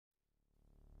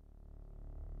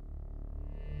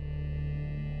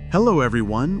Hello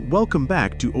everyone, welcome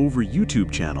back to Over YouTube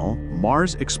channel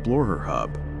Mars Explorer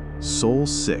Hub, Sol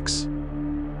 6.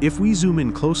 If we zoom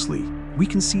in closely, we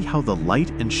can see how the light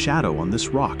and shadow on this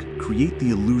rock create the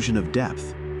illusion of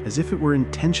depth, as if it were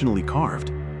intentionally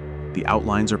carved. The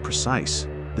outlines are precise,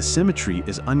 the symmetry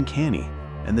is uncanny,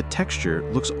 and the texture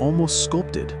looks almost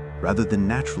sculpted rather than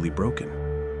naturally broken.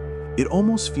 It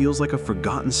almost feels like a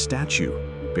forgotten statue,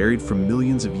 buried for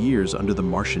millions of years under the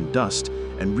Martian dust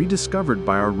and rediscovered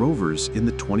by our rovers in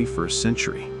the 21st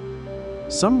century.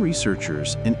 Some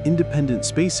researchers and independent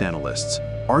space analysts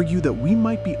argue that we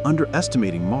might be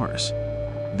underestimating Mars.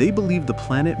 They believe the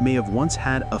planet may have once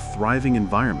had a thriving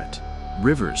environment,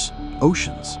 rivers,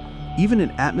 oceans, even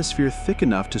an atmosphere thick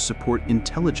enough to support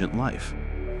intelligent life.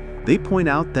 They point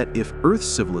out that if Earth's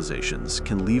civilizations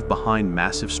can leave behind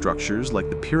massive structures like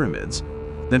the pyramids,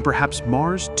 then perhaps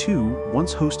Mars too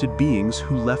once hosted beings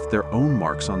who left their own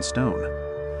marks on stone.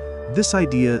 This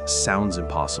idea sounds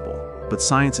impossible, but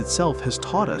science itself has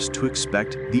taught us to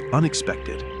expect the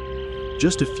unexpected.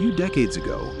 Just a few decades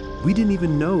ago, we didn't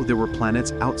even know there were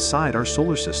planets outside our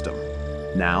solar system.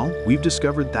 Now, we've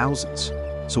discovered thousands.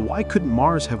 So why couldn't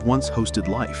Mars have once hosted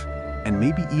life, and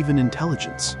maybe even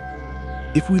intelligence?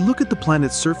 If we look at the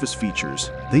planet's surface features,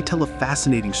 they tell a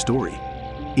fascinating story.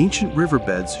 Ancient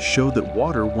riverbeds show that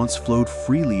water once flowed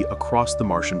freely across the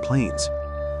Martian plains.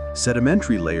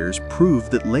 Sedimentary layers prove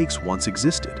that lakes once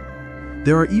existed.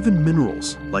 There are even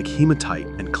minerals like hematite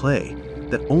and clay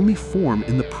that only form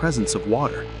in the presence of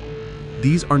water.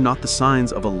 These are not the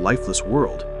signs of a lifeless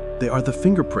world, they are the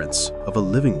fingerprints of a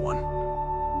living one.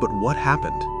 But what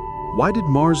happened? Why did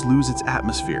Mars lose its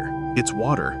atmosphere, its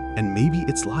water, and maybe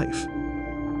its life?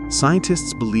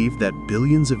 Scientists believe that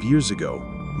billions of years ago,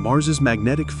 Mars's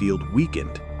magnetic field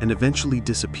weakened and eventually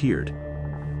disappeared.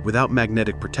 Without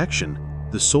magnetic protection,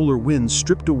 the solar wind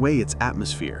stripped away its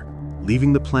atmosphere,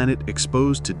 leaving the planet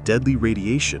exposed to deadly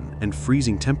radiation and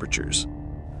freezing temperatures.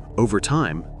 Over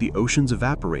time, the oceans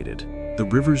evaporated, the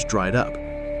rivers dried up,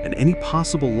 and any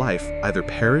possible life either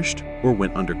perished or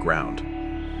went underground.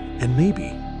 And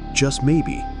maybe, just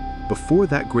maybe, before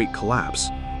that great collapse,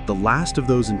 the last of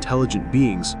those intelligent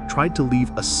beings tried to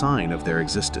leave a sign of their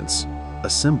existence. A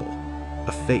symbol,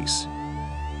 a face.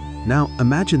 Now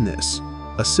imagine this,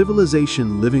 a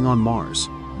civilization living on Mars,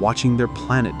 watching their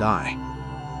planet die.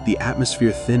 The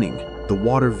atmosphere thinning, the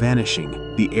water vanishing,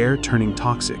 the air turning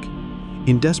toxic.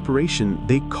 In desperation,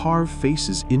 they carve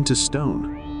faces into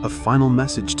stone, a final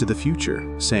message to the future,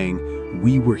 saying,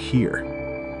 "We were here."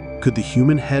 Could the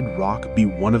human head rock be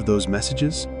one of those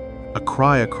messages? A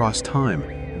cry across time,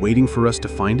 waiting for us to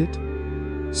find it?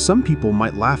 Some people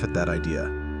might laugh at that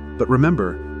idea. But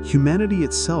remember, humanity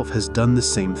itself has done the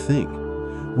same thing.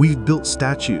 We've built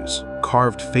statues,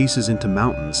 carved faces into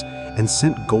mountains, and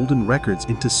sent golden records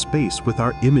into space with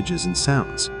our images and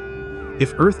sounds.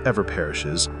 If Earth ever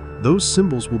perishes, those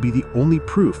symbols will be the only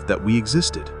proof that we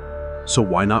existed. So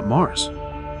why not Mars?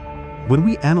 When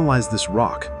we analyze this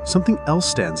rock, something else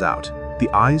stands out. The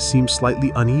eyes seem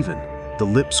slightly uneven, the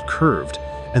lips curved,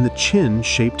 and the chin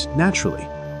shaped naturally.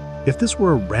 If this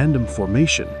were a random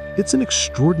formation, it's an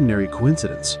extraordinary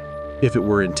coincidence. If it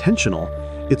were intentional,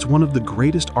 it's one of the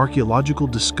greatest archaeological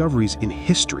discoveries in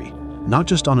history, not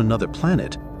just on another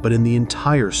planet, but in the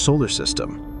entire solar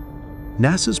system.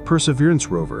 NASA's Perseverance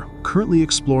rover, currently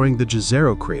exploring the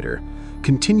Jezero crater,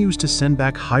 continues to send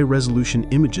back high-resolution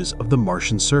images of the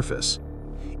Martian surface.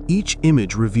 Each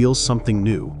image reveals something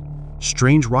new: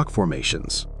 strange rock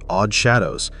formations, odd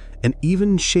shadows, and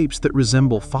even shapes that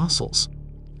resemble fossils.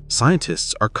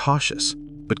 Scientists are cautious,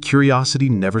 but curiosity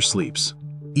never sleeps.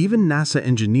 Even NASA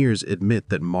engineers admit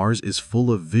that Mars is full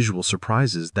of visual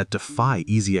surprises that defy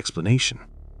easy explanation.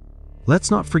 Let's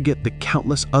not forget the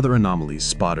countless other anomalies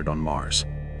spotted on Mars.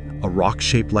 A rock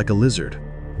shaped like a lizard,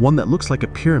 one that looks like a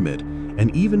pyramid,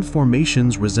 and even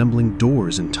formations resembling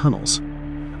doors and tunnels.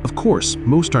 Of course,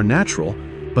 most are natural,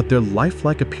 but their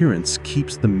lifelike appearance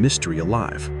keeps the mystery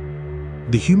alive.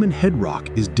 The human head rock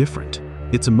is different.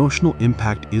 Its emotional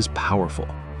impact is powerful.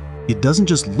 It doesn't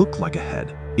just look like a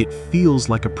head, it feels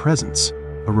like a presence,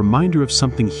 a reminder of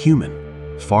something human,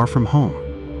 far from home.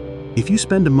 If you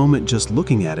spend a moment just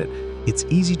looking at it, it's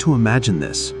easy to imagine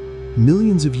this.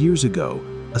 Millions of years ago,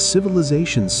 a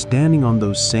civilization standing on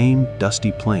those same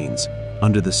dusty plains,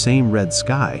 under the same red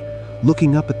sky,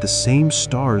 looking up at the same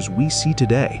stars we see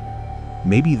today.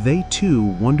 Maybe they too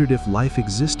wondered if life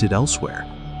existed elsewhere.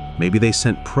 Maybe they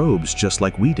sent probes just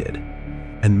like we did.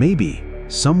 And maybe,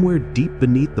 somewhere deep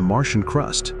beneath the Martian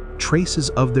crust,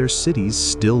 traces of their cities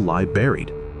still lie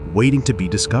buried, waiting to be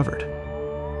discovered.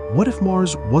 What if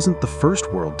Mars wasn't the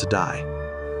first world to die?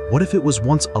 What if it was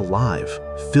once alive,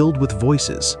 filled with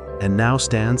voices, and now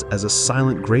stands as a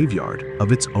silent graveyard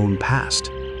of its own past?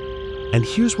 And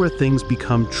here's where things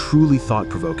become truly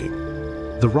thought-provoking.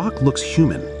 The rock looks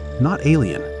human, not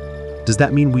alien. Does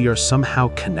that mean we are somehow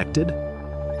connected?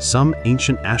 Some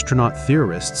ancient astronaut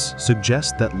theorists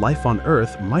suggest that life on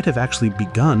Earth might have actually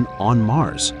begun on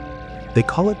Mars. They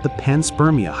call it the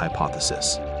panspermia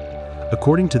hypothesis.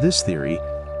 According to this theory,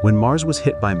 when Mars was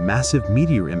hit by massive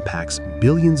meteor impacts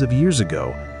billions of years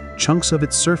ago, chunks of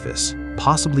its surface,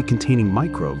 possibly containing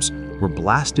microbes, were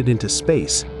blasted into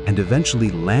space and eventually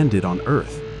landed on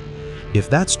Earth. If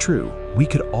that's true, we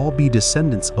could all be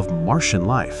descendants of Martian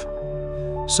life.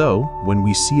 So, when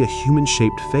we see a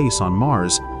human-shaped face on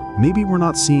Mars, maybe we're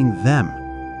not seeing them.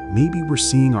 Maybe we're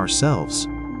seeing ourselves.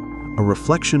 A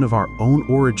reflection of our own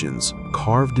origins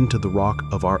carved into the rock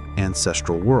of our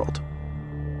ancestral world.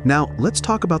 Now, let's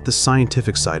talk about the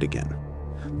scientific side again.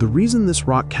 The reason this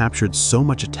rock captured so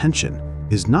much attention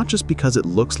is not just because it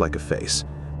looks like a face,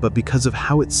 but because of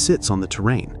how it sits on the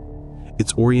terrain.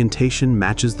 Its orientation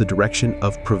matches the direction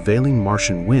of prevailing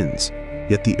Martian winds,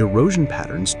 yet the erosion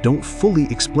patterns don't fully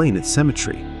explain its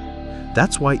symmetry.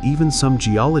 That's why even some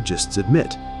geologists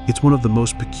admit it's one of the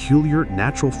most peculiar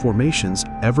natural formations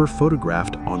ever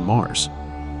photographed on Mars.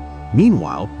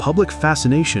 Meanwhile, public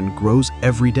fascination grows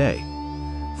every day.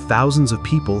 Thousands of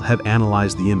people have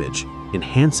analyzed the image,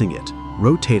 enhancing it,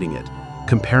 rotating it,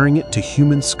 comparing it to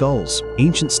human skulls,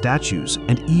 ancient statues,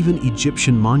 and even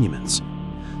Egyptian monuments.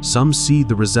 Some see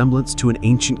the resemblance to an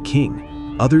ancient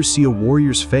king, others see a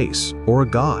warrior's face or a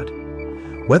god.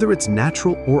 Whether it's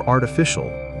natural or artificial,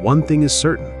 one thing is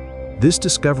certain: this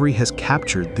discovery has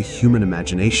captured the human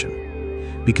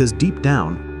imagination. Because deep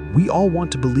down, we all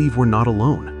want to believe we're not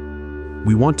alone.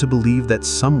 We want to believe that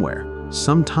somewhere,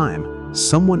 sometime,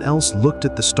 someone else looked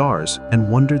at the stars and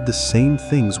wondered the same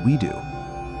things we do.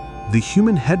 The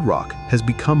human head rock has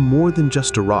become more than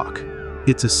just a rock.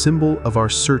 It's a symbol of our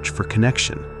search for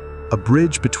connection, a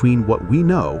bridge between what we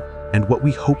know and what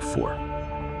we hope for.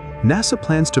 NASA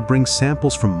plans to bring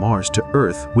samples from Mars to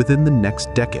Earth within the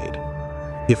next decade.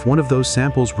 If one of those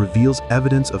samples reveals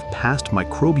evidence of past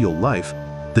microbial life,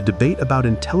 the debate about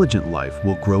intelligent life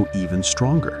will grow even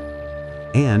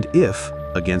stronger. And if,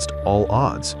 against all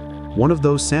odds, one of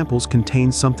those samples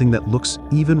contains something that looks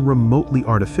even remotely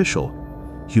artificial,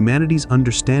 humanity's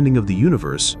understanding of the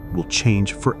universe will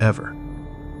change forever.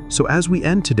 So as we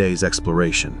end today's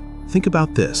exploration, think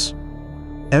about this.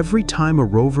 Every time a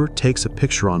rover takes a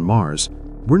picture on Mars,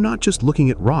 we're not just looking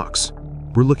at rocks,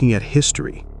 we're looking at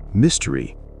history,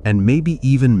 mystery, and maybe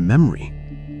even memory.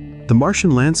 The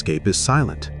Martian landscape is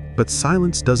silent, but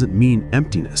silence doesn't mean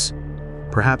emptiness.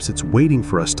 Perhaps it's waiting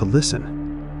for us to listen.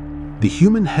 The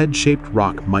human head-shaped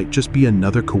rock might just be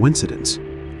another coincidence,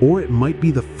 or it might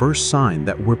be the first sign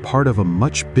that we're part of a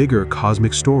much bigger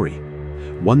cosmic story,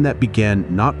 one that began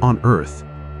not on Earth,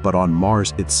 but on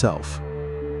Mars itself.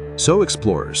 So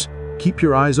explorers, keep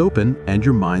your eyes open and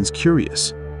your minds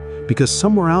curious, because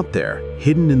somewhere out there,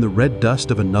 hidden in the red dust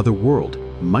of another world,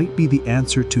 might be the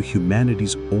answer to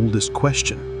humanity's oldest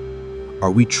question.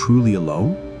 Are we truly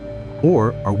alone?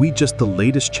 Or are we just the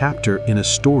latest chapter in a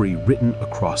story written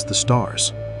across the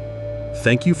stars?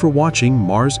 Thank you for watching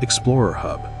Mars Explorer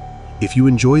Hub. If you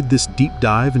enjoyed this deep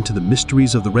dive into the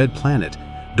mysteries of the Red Planet,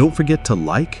 don't forget to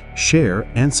like, share,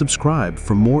 and subscribe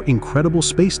for more incredible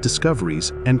space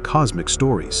discoveries and cosmic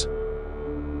stories.